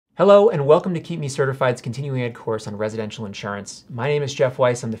Hello and welcome to Keep Me Certified's continuing ed course on residential insurance. My name is Jeff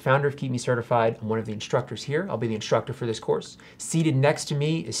Weiss. I'm the founder of Keep Me Certified. I'm one of the instructors here. I'll be the instructor for this course. Seated next to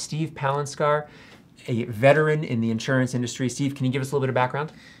me is Steve Palenscar, a veteran in the insurance industry. Steve, can you give us a little bit of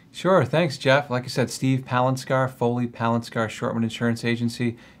background? Sure, thanks Jeff. Like I said, Steve Palenscar, Foley Palenscar Shortman Insurance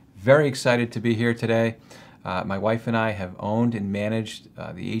Agency. Very excited to be here today. My wife and I have owned and managed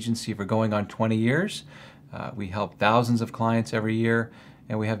the agency for going on 20 years. We help thousands of clients every year,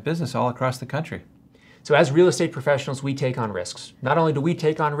 and we have business all across the country. So as real estate professionals, we take on risks. Not only do we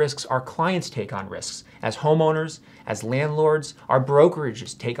take on risks, our clients take on risks. As homeowners, as landlords, our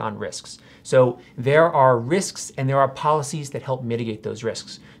brokerages take on risks. So there are risks and there are policies that help mitigate those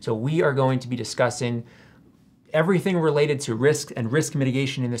risks. So we are going to be discussing everything related to risk and risk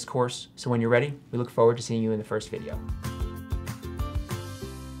mitigation in this course. So when you're ready, we look forward to seeing you in the first video.